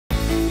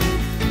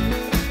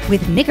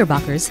With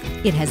Knickerbockers,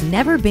 it has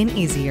never been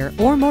easier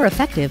or more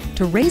effective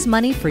to raise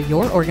money for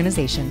your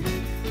organization.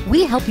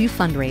 We help you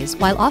fundraise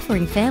while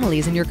offering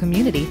families in your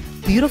community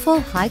beautiful,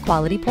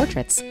 high-quality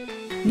portraits.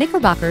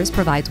 Knickerbockers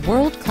provides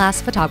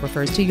world-class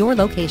photographers to your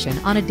location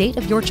on a date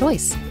of your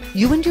choice.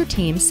 You and your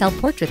team sell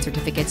portrait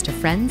certificates to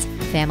friends,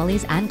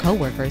 families, and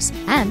co-workers,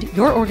 and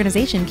your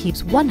organization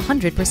keeps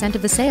 100%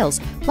 of the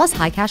sales, plus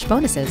high cash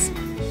bonuses.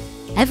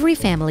 Every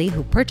family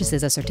who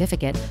purchases a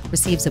certificate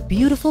receives a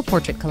beautiful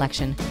portrait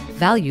collection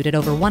valued at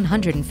over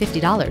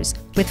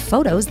 $150 with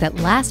photos that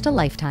last a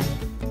lifetime.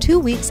 2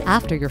 weeks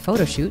after your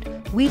photo shoot,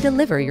 we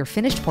deliver your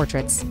finished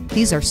portraits.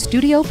 These are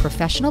studio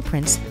professional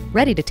prints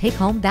ready to take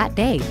home that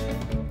day.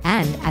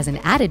 And as an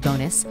added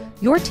bonus,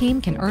 your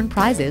team can earn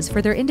prizes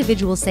for their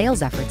individual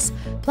sales efforts.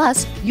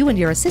 Plus, you and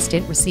your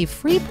assistant receive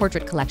free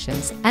portrait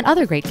collections and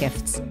other great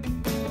gifts.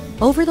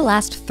 Over the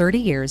last 30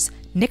 years,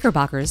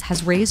 Knickerbockers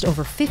has raised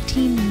over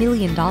 $15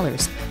 million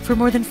for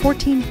more than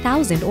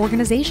 14,000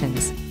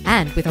 organizations.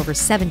 And with over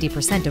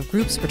 70% of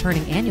groups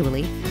returning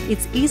annually,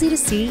 it's easy to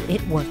see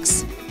it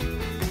works.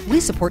 We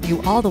support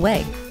you all the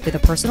way with a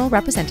personal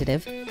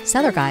representative,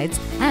 seller guides,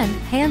 and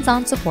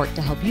hands-on support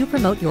to help you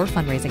promote your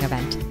fundraising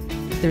event.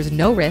 There's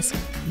no risk,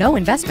 no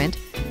investment,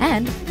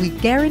 and we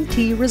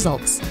guarantee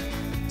results.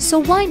 So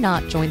why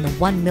not join the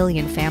 1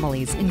 million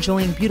families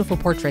enjoying beautiful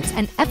portraits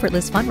and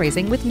effortless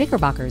fundraising with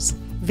Knickerbockers?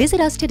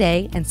 Visit us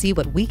today and see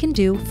what we can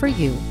do for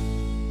you.